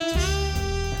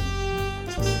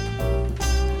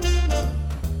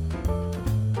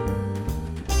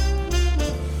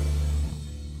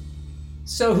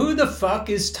So who the fuck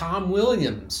is Tom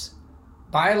Williams?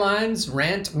 Bylines,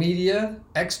 Rant Media,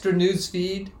 Extra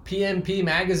Newsfeed, PMP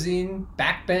Magazine,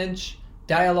 Backbench,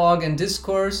 Dialogue and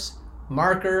Discourse,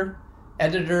 Marker,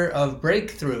 editor of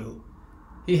Breakthrough.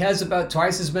 He has about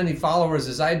twice as many followers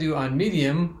as I do on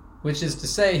Medium, which is to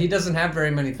say he doesn't have very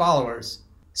many followers.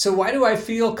 So why do I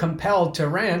feel compelled to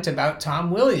rant about Tom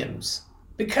Williams?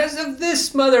 Because of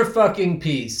this motherfucking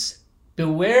piece.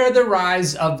 Beware the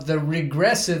rise of the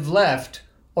regressive left,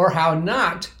 or how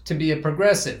not to be a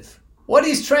progressive. What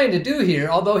he's trying to do here,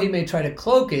 although he may try to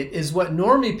cloak it, is what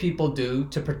normie people do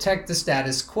to protect the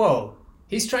status quo.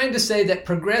 He's trying to say that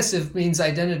progressive means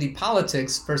identity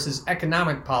politics versus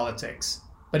economic politics.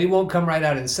 But he won't come right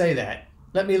out and say that.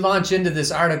 Let me launch into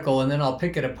this article and then I'll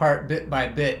pick it apart bit by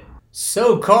bit.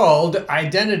 So-called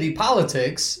identity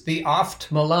politics, the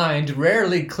oft-maligned,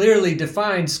 rarely clearly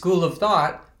defined school of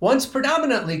thought, once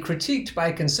predominantly critiqued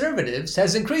by conservatives,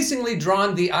 has increasingly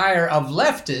drawn the ire of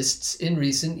leftists in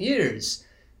recent years.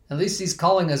 At least he's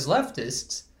calling us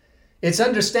leftists. It's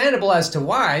understandable as to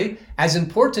why, as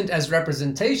important as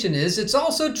representation is, it's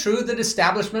also true that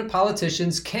establishment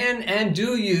politicians can and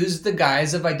do use the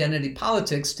guise of identity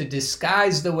politics to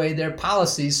disguise the way their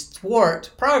policies thwart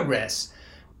progress,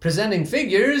 presenting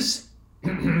figures,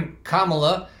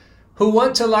 Kamala, who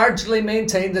want to largely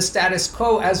maintain the status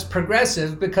quo as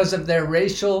progressive because of their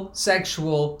racial,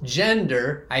 sexual,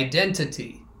 gender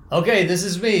identity. Okay, this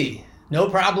is me. No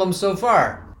problem so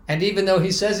far. And even though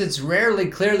he says it's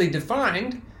rarely clearly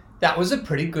defined, that was a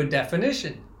pretty good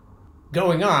definition.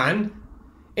 Going on,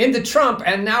 in the Trump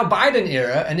and now Biden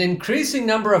era, an increasing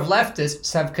number of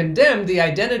leftists have condemned the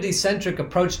identity-centric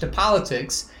approach to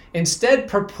politics, instead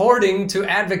purporting to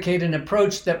advocate an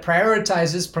approach that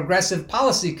prioritizes progressive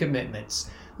policy commitments,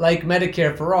 like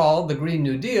Medicare for All, the Green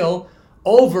New Deal,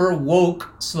 over woke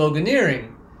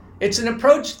sloganeering. It's an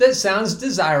approach that sounds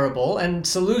desirable and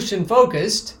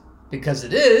solution-focused, because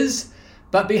it is,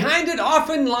 but behind it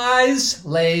often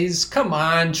lays, come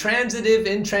on, transitive,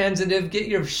 intransitive, get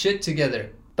your shit together.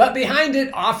 But behind it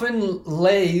often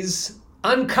lays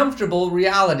uncomfortable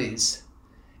realities.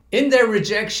 In their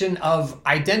rejection of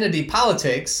identity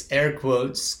politics, air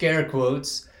quotes, scare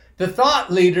quotes, the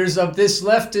thought leaders of this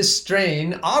leftist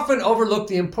strain often overlook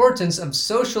the importance of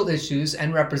social issues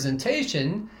and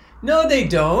representation. No, they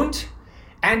don't.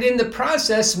 And in the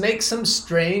process make some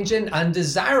strange and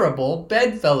undesirable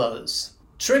bedfellows.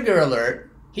 Trigger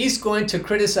alert. He's going to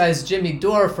criticize Jimmy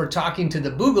Dore for talking to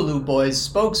the Boogaloo Boys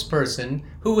spokesperson,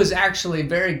 who was actually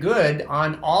very good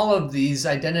on all of these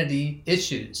identity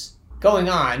issues. Going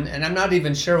on, and I'm not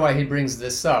even sure why he brings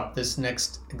this up, this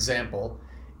next example.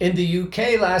 In the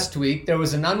UK last week, there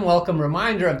was an unwelcome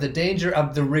reminder of the danger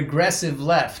of the regressive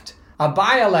left. A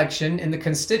by-election in the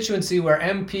constituency where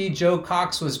MP Joe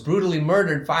Cox was brutally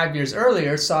murdered 5 years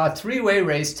earlier saw a three-way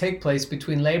race take place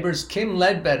between Labour's Kim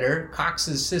Ledbetter,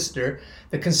 Cox's sister,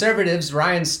 the Conservatives'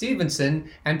 Ryan Stevenson,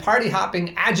 and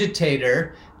party-hopping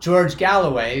agitator George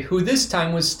Galloway, who this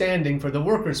time was standing for the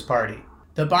Workers' Party.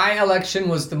 The by-election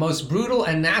was the most brutal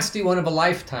and nasty one of a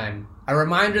lifetime, a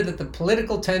reminder that the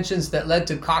political tensions that led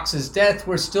to Cox's death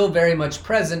were still very much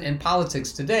present in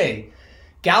politics today.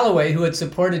 Galloway, who had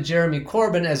supported Jeremy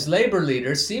Corbyn as Labour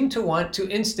leader, seemed to want to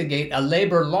instigate a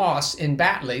Labour loss in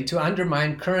Batley to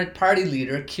undermine current party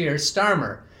leader Keir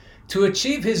Starmer. To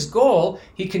achieve his goal,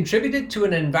 he contributed to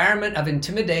an environment of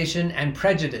intimidation and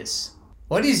prejudice.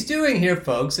 What he's doing here,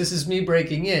 folks, this is me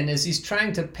breaking in, is he's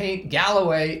trying to paint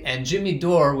Galloway and Jimmy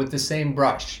Dore with the same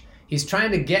brush. He's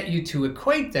trying to get you to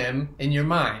equate them in your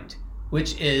mind,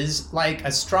 which is like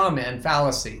a straw man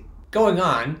fallacy. Going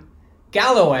on,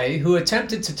 Galloway, who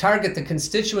attempted to target the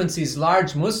constituency's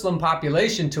large Muslim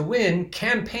population to win,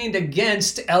 campaigned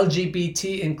against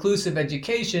LGBT-inclusive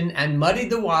education and muddied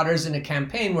the waters in a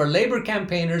campaign where Labour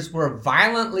campaigners were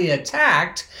violently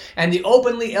attacked and the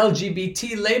openly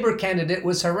LGBT Labour candidate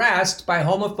was harassed by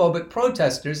homophobic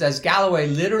protesters as Galloway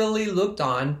literally looked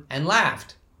on and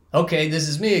laughed. Okay, this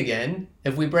is me again.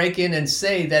 If we break in and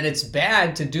say that it's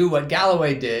bad to do what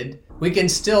Galloway did, we can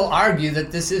still argue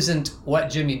that this isn't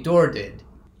what Jimmy Dore did.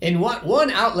 In what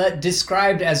one outlet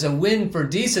described as a win for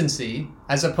decency,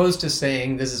 as opposed to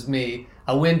saying, this is me,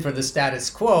 a win for the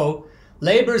status quo,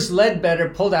 Labour's Ledbetter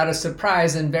pulled out a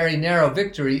surprise and very narrow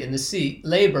victory in the seat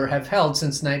Labour have held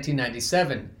since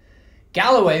 1997.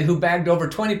 Galloway, who bagged over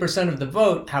 20% of the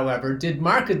vote, however, did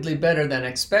markedly better than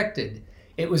expected.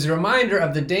 It was a reminder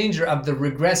of the danger of the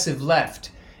regressive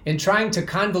left. In trying to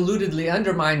convolutedly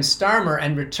undermine Starmer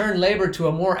and return Labour to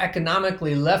a more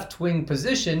economically left-wing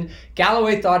position,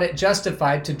 Galloway thought it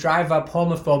justified to drive up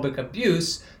homophobic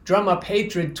abuse, drum up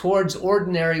hatred towards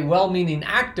ordinary well-meaning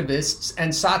activists,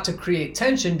 and sought to create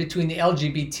tension between the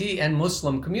LGBT and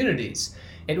Muslim communities.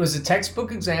 It was a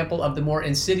textbook example of the more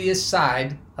insidious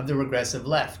side of the regressive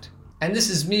left. And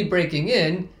this is me breaking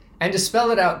in, and to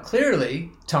spell it out clearly,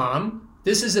 Tom,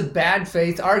 this is a bad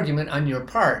faith argument on your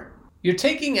part. You're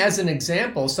taking as an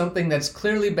example something that's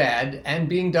clearly bad and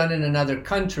being done in another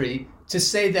country to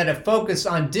say that a focus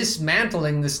on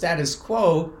dismantling the status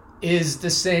quo is the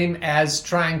same as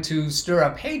trying to stir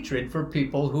up hatred for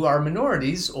people who are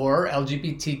minorities or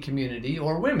LGBT community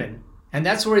or women. And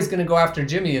that's where he's going to go after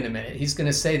Jimmy in a minute. He's going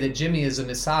to say that Jimmy is a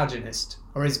misogynist,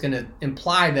 or he's going to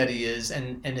imply that he is,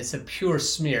 and it's a pure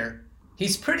smear.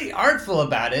 He's pretty artful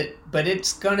about it, but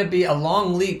it's going to be a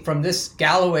long leap from this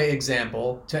Galloway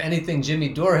example to anything Jimmy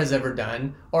Dore has ever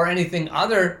done, or anything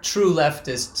other true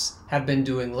leftists have been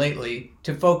doing lately,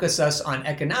 to focus us on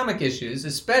economic issues,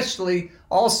 especially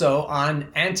also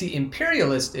on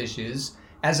anti-imperialist issues,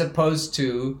 as opposed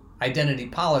to identity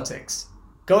politics.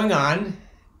 Going on,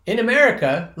 in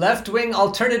America, left-wing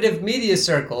alternative media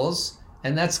circles,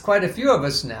 and that's quite a few of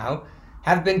us now,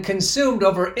 have been consumed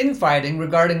over infighting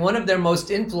regarding one of their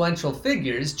most influential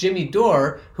figures, Jimmy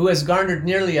Dore, who has garnered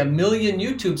nearly 1 million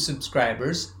YouTube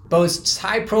subscribers, boasts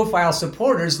high-profile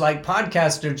supporters like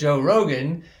podcaster Joe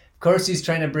Rogan. Of course, he's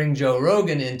trying to bring Joe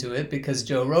Rogan into it because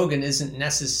Joe Rogan isn't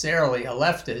necessarily a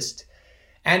leftist,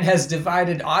 and has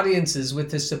divided audiences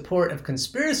with his support of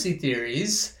conspiracy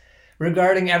theories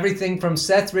regarding everything from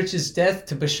Seth Rich's death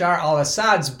to Bashar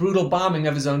al-Assad's brutal bombing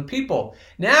of his own people.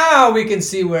 Now we can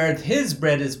see where his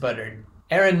bread is buttered.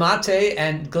 Aaron Mate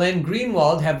and Glenn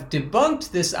Greenwald have debunked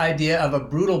this idea of a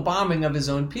brutal bombing of his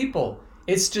own people.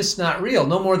 It's just not real,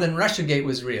 no more than Russiagate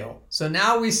was real. So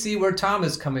now we see where Tom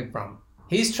is coming from.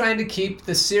 He's trying to keep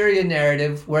the Syria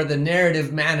narrative where the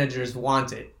narrative managers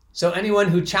want it. So anyone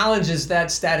who challenges that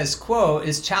status quo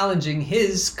is challenging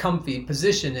his comfy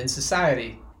position in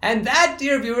society. And that,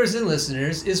 dear viewers and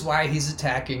listeners, is why he's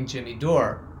attacking Jimmy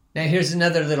Dore. Now here's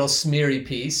another little smeary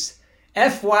piece.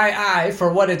 FYI,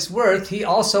 for what it's worth, he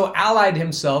also allied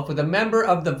himself with a member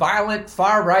of the violent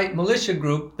far-right militia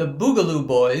group, the Boogaloo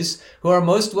Boys, who are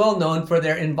most well known for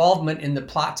their involvement in the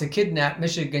plot to kidnap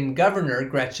Michigan Governor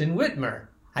Gretchen Whitmer.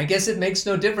 I guess it makes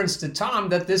no difference to Tom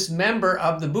that this member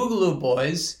of the Boogaloo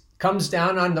Boys comes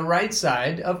down on the right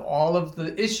side of all of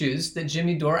the issues that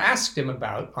Jimmy Dore asked him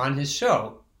about on his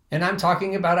show. And I'm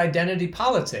talking about identity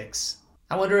politics.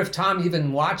 I wonder if Tom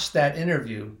even watched that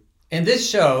interview. In this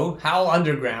show, Howl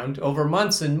Underground, over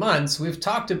months and months, we've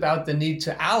talked about the need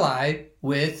to ally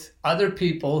with other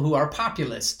people who are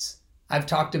populists. I've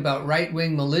talked about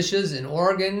right-wing militias in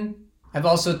Oregon. I've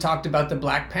also talked about the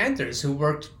Black Panthers who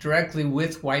worked directly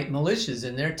with white militias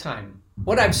in their time.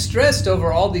 What I've stressed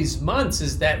over all these months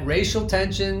is that racial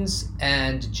tensions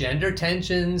and gender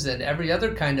tensions and every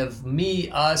other kind of me,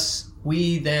 us,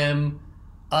 we, them,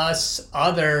 us,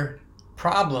 other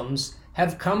problems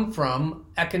have come from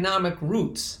economic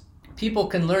roots. People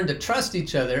can learn to trust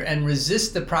each other and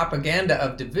resist the propaganda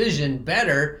of division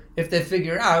better if they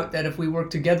figure out that if we work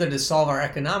together to solve our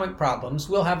economic problems,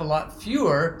 we'll have a lot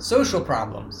fewer social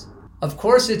problems. Of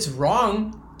course, it's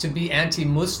wrong to be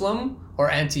anti-Muslim or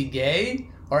anti-gay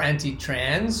or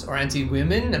anti-trans or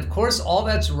anti-women. Of course, all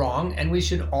that's wrong, and we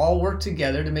should all work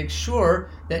together to make sure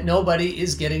that nobody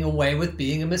is getting away with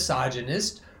being a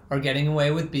misogynist or getting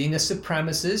away with being a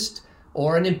supremacist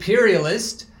or an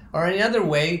imperialist or any other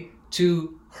way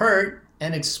to hurt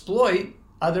and exploit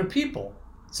other people.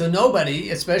 So nobody,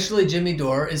 especially Jimmy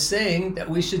Dore, is saying that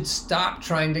we should stop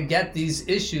trying to get these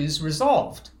issues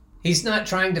resolved. He's not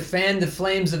trying to fan the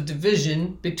flames of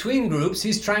division between groups.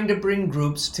 He's trying to bring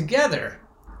groups together.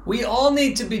 We all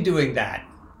need to be doing that.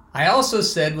 I also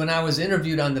said when I was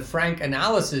interviewed on the Frank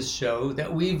Analysis show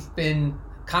that we've been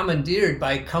commandeered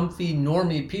by comfy,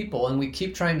 normie people, and we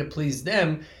keep trying to please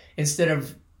them instead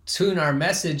of tune our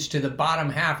message to the bottom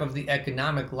half of the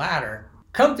economic ladder.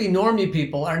 Comfy, normie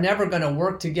people are never going to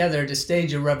work together to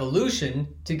stage a revolution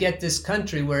to get this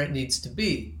country where it needs to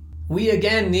be. We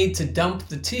again need to dump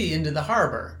the tea into the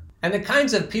harbor. And the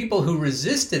kinds of people who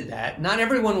resisted that, not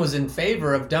everyone was in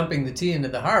favor of dumping the tea into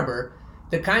the harbor.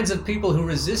 The kinds of people who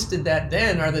resisted that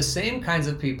then are the same kinds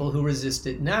of people who resist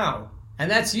it now. And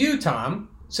that's you, Tom.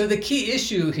 So the key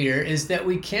issue here is that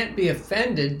we can't be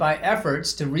offended by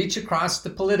efforts to reach across the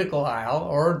political aisle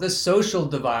or the social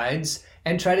divides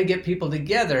and try to get people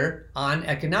together on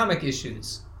economic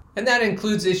issues. And that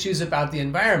includes issues about the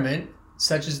environment,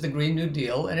 such as the Green New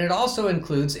Deal, and it also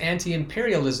includes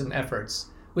anti-imperialism efforts.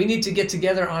 We need to get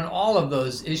together on all of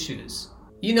those issues.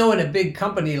 You know, when a big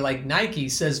company like Nike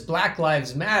says Black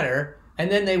Lives Matter,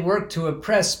 and then they work to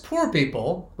oppress poor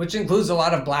people, which includes a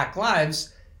lot of black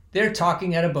lives, they're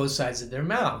talking out of both sides of their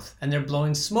mouth, and they're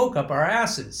blowing smoke up our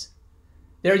asses.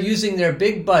 They're using their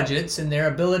big budgets and their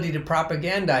ability to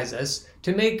propagandize us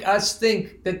to make us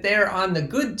think that they're on the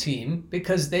good team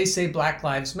because they say Black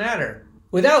Lives Matter.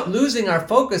 Without losing our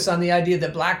focus on the idea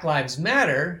that Black Lives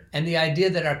Matter and the idea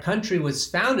that our country was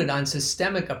founded on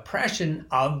systemic oppression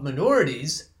of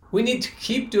minorities, we need to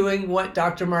keep doing what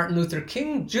Dr. Martin Luther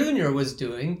King Jr. was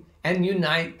doing and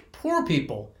unite poor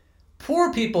people.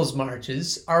 Poor people's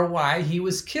marches are why he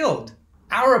was killed.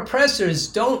 Our oppressors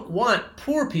don't want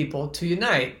poor people to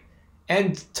unite.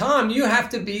 And Tom, you have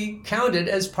to be counted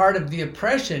as part of the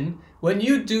oppression when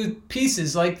you do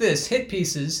pieces like this, hit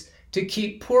pieces, to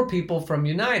keep poor people from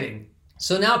uniting.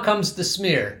 So now comes the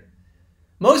smear.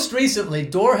 Most recently,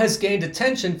 Dor has gained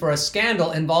attention for a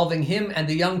scandal involving him and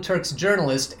the Young Turks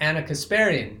journalist Ana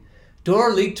Kasparian.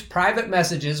 Dor leaked private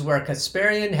messages where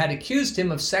Kasparian had accused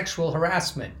him of sexual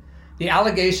harassment. The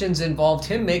allegations involved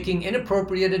him making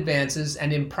inappropriate advances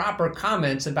and improper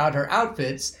comments about her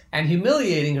outfits and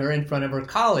humiliating her in front of her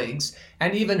colleagues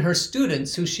and even her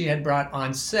students who she had brought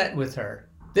on set with her.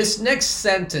 This next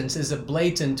sentence is a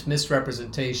blatant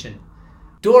misrepresentation.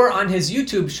 Dor on his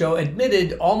YouTube show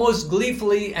admitted almost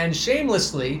gleefully and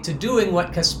shamelessly to doing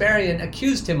what Kasparian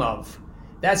accused him of.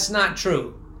 That's not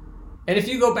true. And if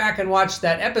you go back and watch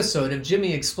that episode of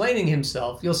Jimmy explaining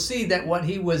himself, you'll see that what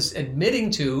he was admitting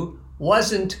to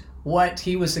wasn't what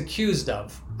he was accused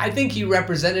of. I think he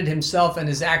represented himself and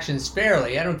his actions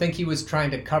fairly. I don't think he was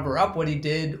trying to cover up what he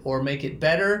did or make it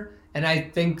better. And I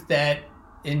think that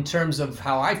in terms of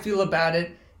how I feel about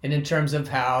it, and in terms of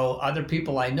how other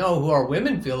people I know who are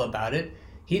women feel about it,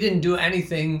 he didn't do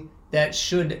anything that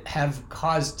should have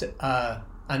caused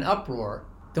an uproar.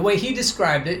 The way he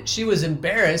described it, she was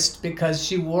embarrassed because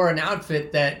she wore an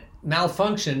outfit that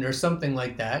malfunctioned or something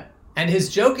like that. And his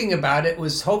joking about it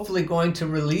was hopefully going to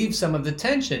relieve some of the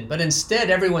tension. But instead,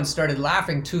 everyone started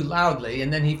laughing too loudly,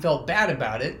 and then he felt bad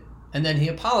about it, and then he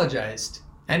apologized.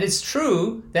 And it's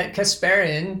true that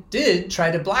Kasparian did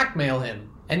try to blackmail him.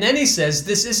 And then he says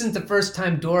this isn't the first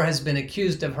time Dor has been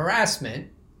accused of harassment,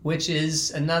 which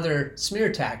is another smear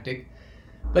tactic.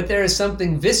 But there is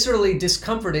something viscerally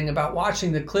discomforting about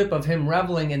watching the clip of him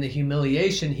reveling in the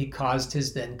humiliation he caused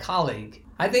his then colleague.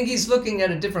 I think he's looking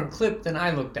at a different clip than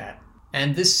I looked at.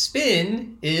 And this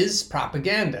spin is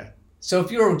propaganda. So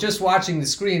if you were just watching the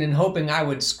screen and hoping I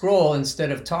would scroll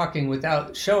instead of talking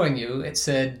without showing you, it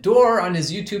said, Dor on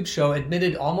his YouTube show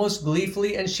admitted almost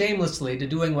gleefully and shamelessly to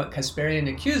doing what Kasparian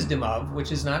accused him of,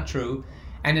 which is not true,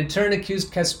 and in turn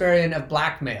accused Kasparian of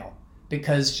blackmail,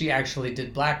 because she actually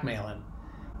did blackmail him.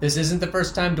 This isn't the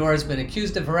first time Dor has been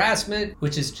accused of harassment,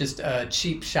 which is just a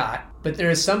cheap shot, but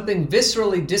there is something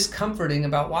viscerally discomforting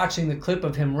about watching the clip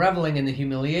of him reveling in the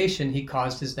humiliation he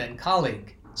caused his then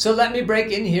colleague. So let me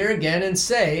break in here again and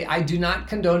say I do not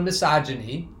condone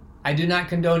misogyny. I do not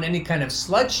condone any kind of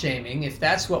slut shaming if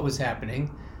that's what was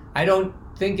happening. I don't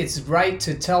think it's right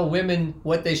to tell women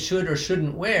what they should or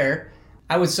shouldn't wear.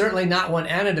 I would certainly not want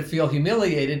Ana to feel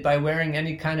humiliated by wearing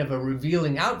any kind of a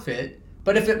revealing outfit.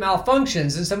 But if it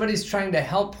malfunctions and somebody's trying to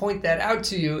help point that out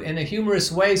to you in a humorous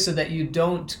way so that you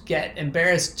don't get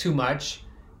embarrassed too much,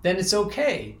 then it's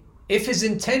okay. If his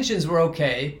intentions were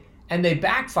okay and they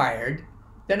backfired,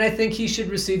 then I think he should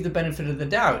receive the benefit of the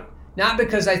doubt. Not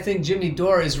because I think Jimmy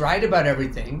Dore is right about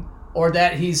everything or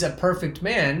that he's a perfect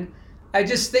man. I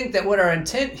just think that what our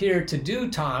intent here to do,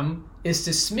 Tom, is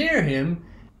to smear him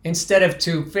instead of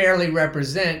to fairly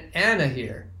represent Ana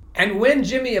here. And when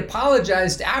Jimmy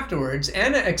apologized afterwards,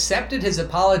 Ana accepted his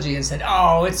apology and said,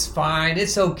 "Oh, it's fine,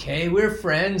 it's okay, we're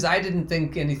friends, I didn't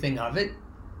think anything of it,"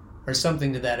 or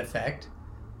something to that effect.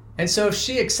 And so if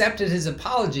she accepted his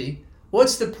apology,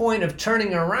 what's the point of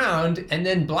turning around and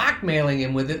then blackmailing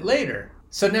him with it later?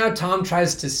 So now Tom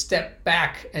tries to step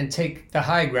back and take the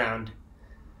high ground.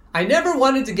 I never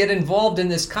wanted to get involved in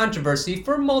this controversy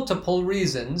for multiple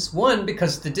reasons. One,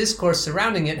 because the discourse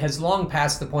surrounding it has long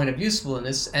passed the point of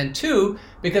usefulness, and two,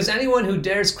 because anyone who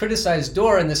dares criticize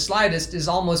Dore in the slightest is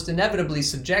almost inevitably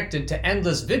subjected to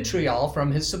endless vitriol from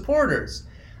his supporters.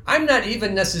 I'm not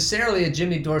even necessarily a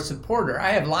Jimmy Dore supporter.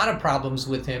 I have a lot of problems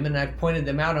with him, and I've pointed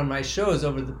them out on my shows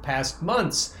over the past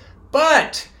months.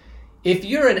 But if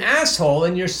you're an asshole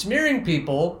and you're smearing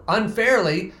people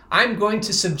unfairly, I'm going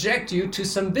to subject you to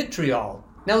some vitriol.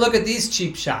 Now look at these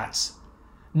cheap shots.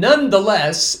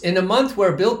 Nonetheless, in a month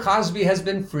where Bill Cosby has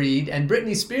been freed and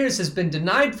Britney Spears has been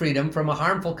denied freedom from a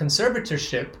harmful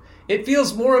conservatorship, it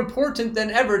feels more important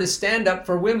than ever to stand up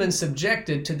for women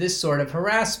subjected to this sort of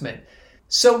harassment.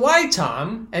 So why,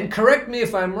 Tom, and correct me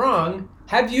if I'm wrong,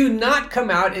 have you not come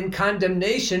out in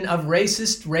condemnation of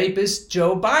racist, rapist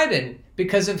Joe Biden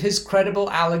because of his credible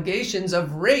allegations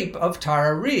of rape of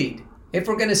Tara Reade? If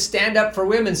we're going to stand up for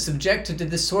women subjected to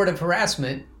this sort of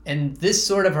harassment, and this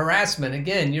sort of harassment,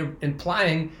 again, you're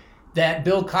implying that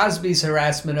Bill Cosby's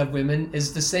harassment of women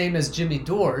is the same as Jimmy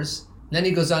Dore's. Then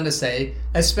he goes on to say,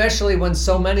 especially when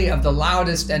so many of the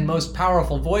loudest and most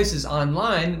powerful voices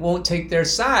online won't take their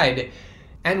side.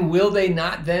 And will they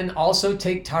not then also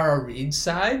take Tara Reade's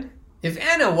side? If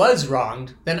Anna was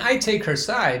wronged, then I take her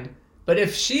side. But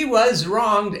if she was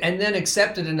wronged and then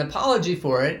accepted an apology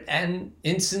for it and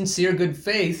in sincere good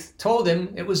faith told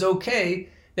him it was okay,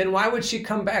 then why would she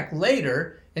come back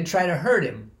later and try to hurt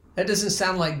him? That doesn't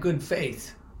sound like good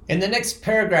faith. In the next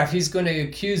paragraph, he's going to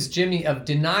accuse Jimmy of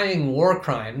denying war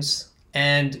crimes.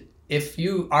 And if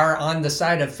you are on the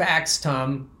side of facts,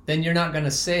 Tom, then you're not going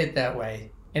to say it that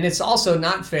way. And it's also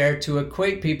not fair to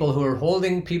equate people who are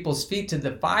holding people's feet to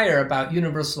the fire about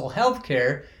universal health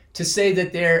care to say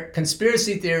that they're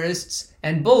conspiracy theorists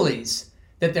and bullies,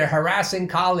 that they're harassing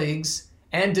colleagues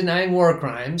and denying war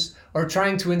crimes, or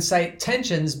trying to incite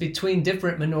tensions between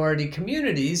different minority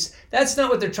communities. That's not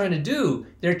what they're trying to do.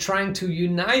 They're trying to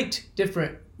unite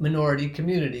different minority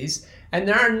communities, and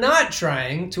they're not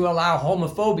trying to allow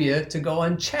homophobia to go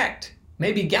unchecked.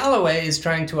 Maybe Galloway is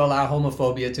trying to allow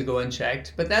homophobia to go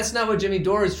unchecked, but that's not what Jimmy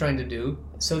Dore is trying to do,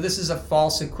 so this is a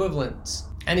false equivalence.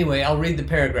 Anyway, I'll read the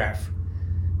paragraph.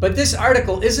 But this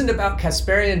article isn't about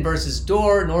Kasparian versus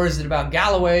Dore, nor is it about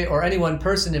Galloway or any one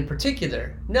person in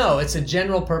particular. No, it's a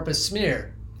general purpose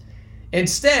smear.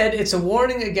 Instead, it's a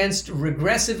warning against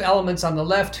regressive elements on the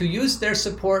left who use their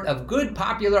support of good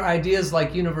popular ideas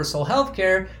like universal health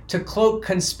care to cloak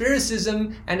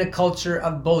conspiracism and a culture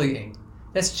of bullying.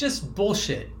 That's just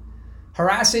bullshit.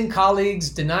 Harassing colleagues,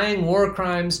 denying war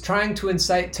crimes, trying to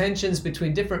incite tensions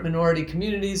between different minority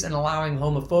communities, and allowing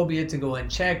homophobia to go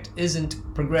unchecked isn't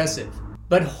progressive.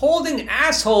 But holding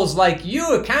assholes like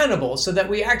you accountable so that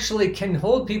we actually can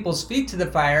hold people's feet to the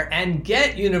fire and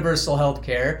get universal health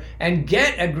care and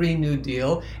get a Green New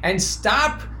Deal and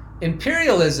stop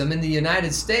imperialism in the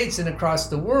United States and across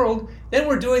the world, then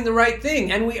we're doing the right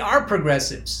thing, and we are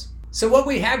progressives. So what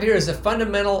we have here is a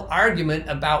fundamental argument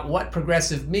about what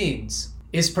progressive means.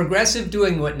 Is progressive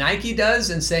doing what Nike does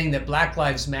and saying that Black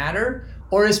Lives Matter?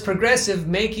 Or is progressive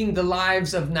making the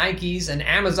lives of Nike's and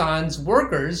Amazon's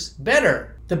workers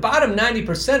better? The bottom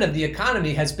 90% of the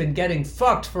economy has been getting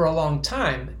fucked for a long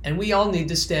time, and we all need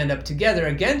to stand up together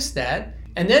against that.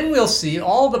 And then we'll see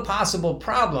all the possible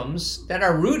problems that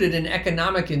are rooted in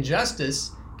economic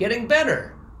injustice getting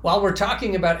better. While we're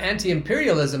talking about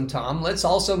anti-imperialism, Tom, let's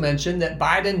also mention that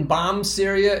Biden bombed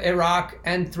Syria, Iraq,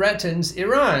 and threatens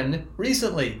Iran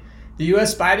recently. The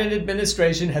U.S. Biden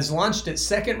administration has launched its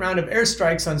second round of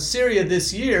airstrikes on Syria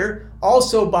this year,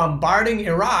 also bombarding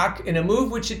Iraq in a move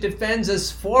which it defends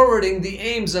as forwarding the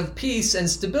aims of peace and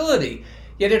stability.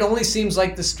 Yet it only seems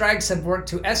like the strikes have worked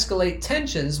to escalate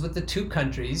tensions with the two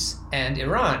countries and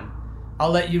Iran. I'll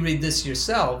let you read this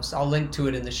yourselves. I'll link to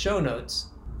it in the show notes.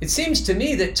 It seems to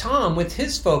me that Tom, with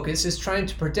his focus, is trying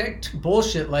to protect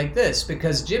bullshit like this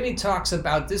because Jimmy talks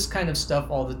about this kind of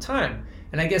stuff all the time,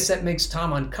 and I guess that makes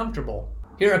Tom uncomfortable.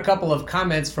 Here are a couple of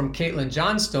comments from Caitlin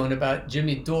Johnstone about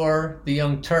Jimmy Dore, the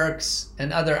Young Turks,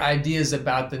 and other ideas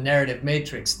about the narrative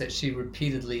matrix that she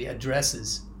repeatedly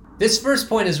addresses. This first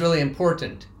point is really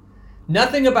important.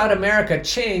 Nothing about America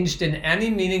changed in any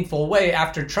meaningful way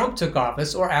after Trump took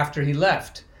office or after he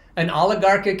left. An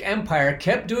oligarchic empire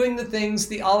kept doing the things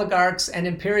the oligarchs and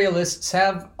imperialists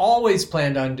have always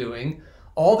planned on doing.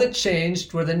 All that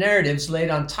changed were the narratives laid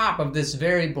on top of this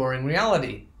very boring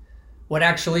reality. What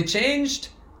actually changed?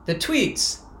 The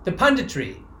tweets, the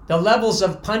punditry, the levels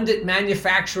of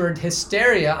pundit-manufactured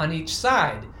hysteria on each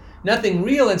side. Nothing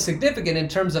real and significant in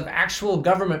terms of actual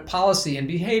government policy and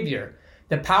behavior.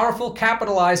 The powerful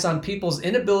capitalize on people's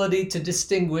inability to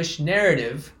distinguish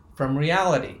narrative from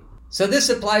reality. So this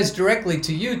applies directly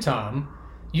to you, Tom.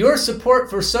 Your support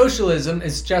for socialism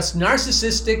is just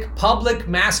narcissistic public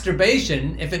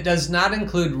masturbation if it does not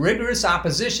include rigorous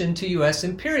opposition to U.S.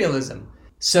 imperialism.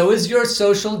 So is your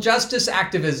social justice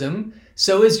activism,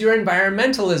 so is your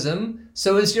environmentalism,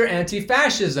 so is your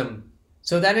anti-fascism.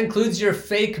 So that includes your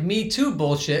fake Me Too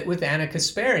bullshit with Anna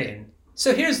Kasparian.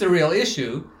 So here's the real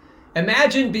issue.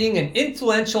 Imagine being an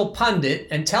influential pundit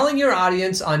and telling your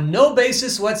audience on no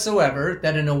basis whatsoever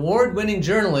that an award-winning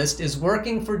journalist is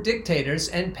working for dictators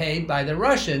and paid by the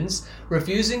Russians,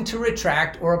 refusing to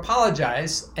retract or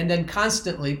apologize, and then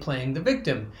constantly playing the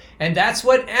victim. And that's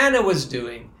what Anna was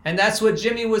doing. And that's what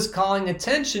Jimmy was calling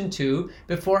attention to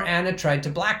before Anna tried to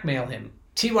blackmail him.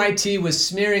 TYT was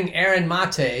smearing Aaron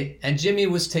Mate, and Jimmy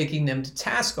was taking them to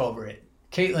task over it.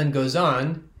 Caitlin goes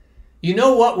on, "You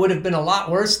know what would have been a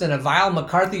lot worse than a vile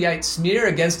McCarthyite smear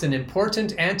against an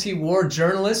important anti-war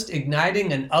journalist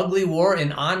igniting an ugly war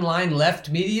in online left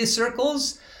media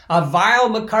circles? A vile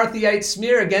McCarthyite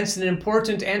smear against an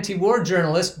important anti-war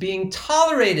journalist being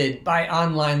tolerated by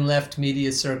online left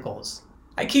media circles."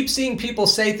 I keep seeing people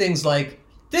say things like,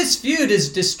 "This feud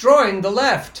is destroying the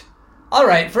left." All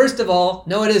right, first of all,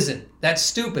 no it isn't. That's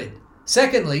stupid.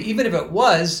 Secondly, even if it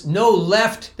was, no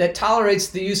left that tolerates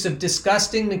the use of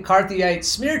disgusting McCarthyite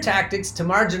smear tactics to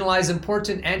marginalize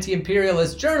important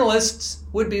anti-imperialist journalists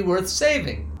would be worth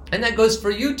saving. And that goes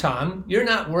for you, Tom. You're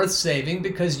not worth saving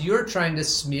because you're trying to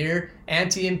smear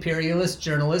anti-imperialist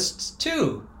journalists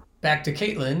too. Back to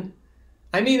Caitlin.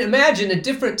 I mean, imagine a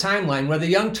different timeline where the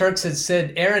Young Turks had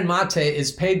said Aaron Mate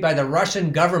is paid by the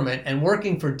Russian government and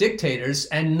working for dictators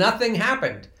and nothing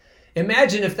happened.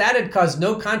 Imagine if that had caused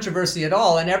no controversy at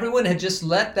all and everyone had just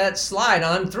let that slide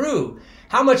on through.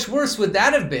 How much worse would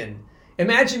that have been?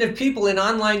 Imagine if people in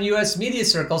online US media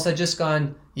circles had just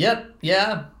gone, "Yep,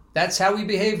 yeah, that's how we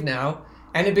behave now,"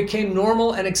 and it became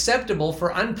normal and acceptable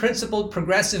for unprincipled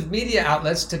progressive media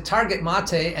outlets to target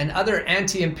Mate and other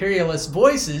anti-imperialist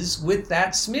voices with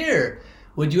that smear.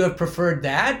 Would you have preferred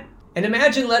that? And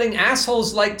imagine letting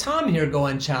assholes like Tom here go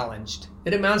unchallenged.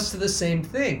 It amounts to the same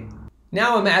thing.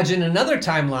 Now imagine another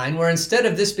timeline where instead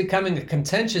of this becoming a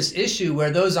contentious issue where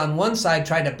those on one side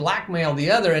try to blackmail the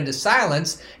other into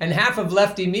silence and half of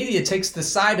lefty media takes the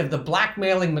side of the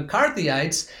blackmailing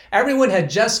McCarthyites, everyone had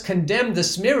just condemned the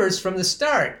smearers from the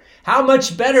start. How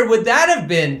much better would that have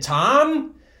been,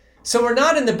 Tom? So we're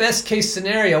not in the best case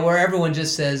scenario where everyone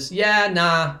just says, "Yeah,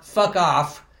 nah, fuck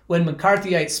off," when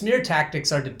McCarthyite smear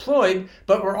tactics are deployed,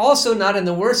 but we're also not in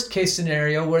the worst case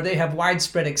scenario where they have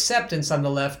widespread acceptance on the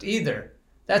left either.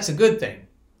 That's a good thing.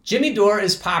 Jimmy Dore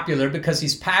is popular because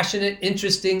he's passionate,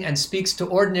 interesting, and speaks to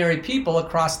ordinary people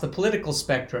across the political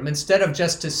spectrum instead of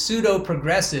just to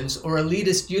pseudo-progressives or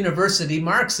elitist university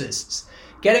Marxists.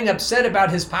 Getting upset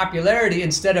about his popularity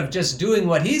instead of just doing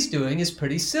what he's doing is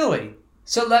pretty silly.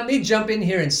 So let me jump in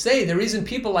here and say the reason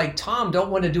people like Tom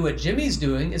don't want to do what Jimmy's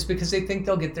doing is because they think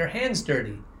they'll get their hands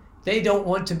dirty. They don't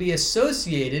want to be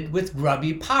associated with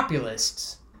grubby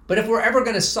populists. But if we're ever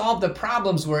going to solve the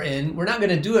problems we're in, we're not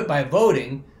going to do it by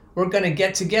voting. We're going to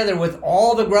get together with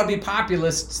all the grubby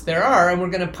populists there are and we're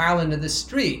going to pile into the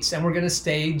streets and we're going to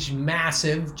stage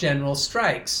massive general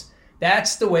strikes.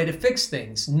 That's the way to fix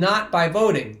things, not by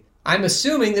voting. I'm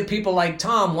assuming that people like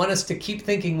Tom want us to keep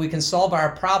thinking we can solve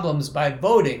our problems by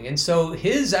voting. And so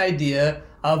his idea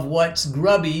of what's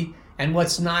grubby and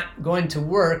what's not going to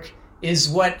work is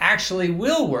what actually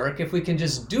will work if we can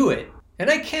just do it. And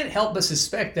I can't help but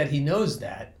suspect that he knows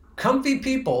that. Comfy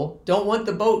people don't want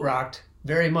the boat rocked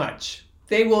very much.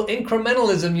 They will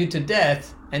incrementalism you to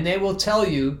death and they will tell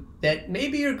you that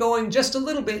maybe you're going just a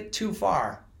little bit too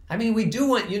far. I mean, we do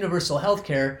want universal health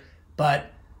care, but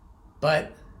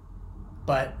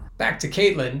back to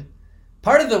Caitlin.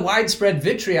 Part of the widespread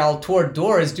vitriol toward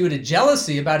Dore is due to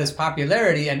jealousy about his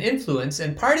popularity and influence,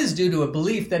 and part is due to a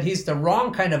belief that he's the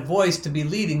wrong kind of voice to be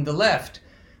leading the left.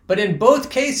 But in both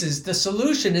cases, the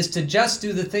solution is to just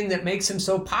do the thing that makes him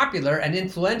so popular and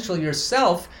influential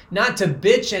yourself, not to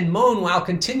bitch and moan while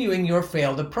continuing your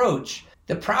failed approach.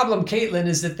 The problem, Caitlin,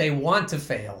 is that they want to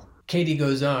fail. Katie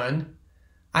goes on,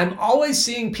 "I'm always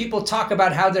seeing people talk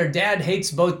about how their dad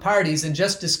hates both parties and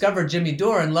just discovered Jimmy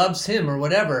Dore and loves him or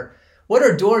whatever. What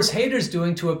are Dore's haters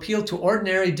doing to appeal to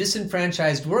ordinary,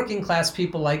 disenfranchised, working class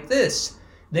people like this?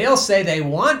 They'll say they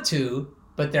want to,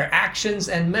 but their actions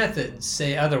and methods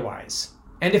say otherwise.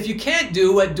 And if you can't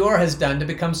do what Dore has done to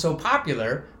become so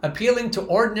popular, appealing to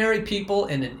ordinary people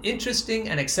in an interesting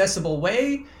and accessible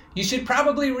way, you should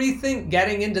probably rethink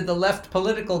getting into the left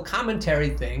political commentary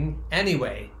thing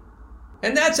anyway."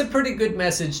 And that's a pretty good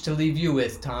message to leave you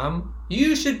with, Tom.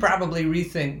 You should probably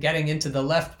rethink getting into the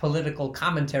left political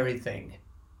commentary thing.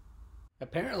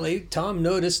 Apparently, Tom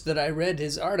noticed that I read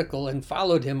his article and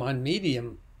followed him on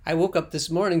Medium. I woke up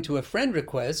this morning to a friend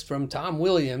request from Tom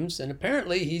Williams, and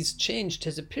apparently he's changed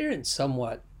his appearance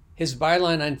somewhat. His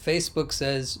byline on Facebook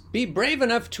says, "Be brave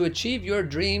enough to achieve your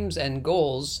dreams and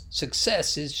goals.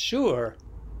 Success is sure."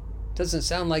 Doesn't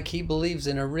sound like he believes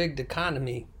in a rigged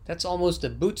economy. That's almost a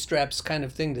bootstraps kind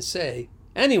of thing to say.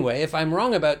 Anyway, if I'm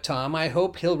wrong about Tom, I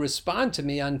hope he'll respond to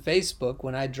me on Facebook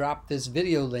when I drop this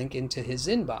video link into his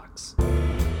inbox.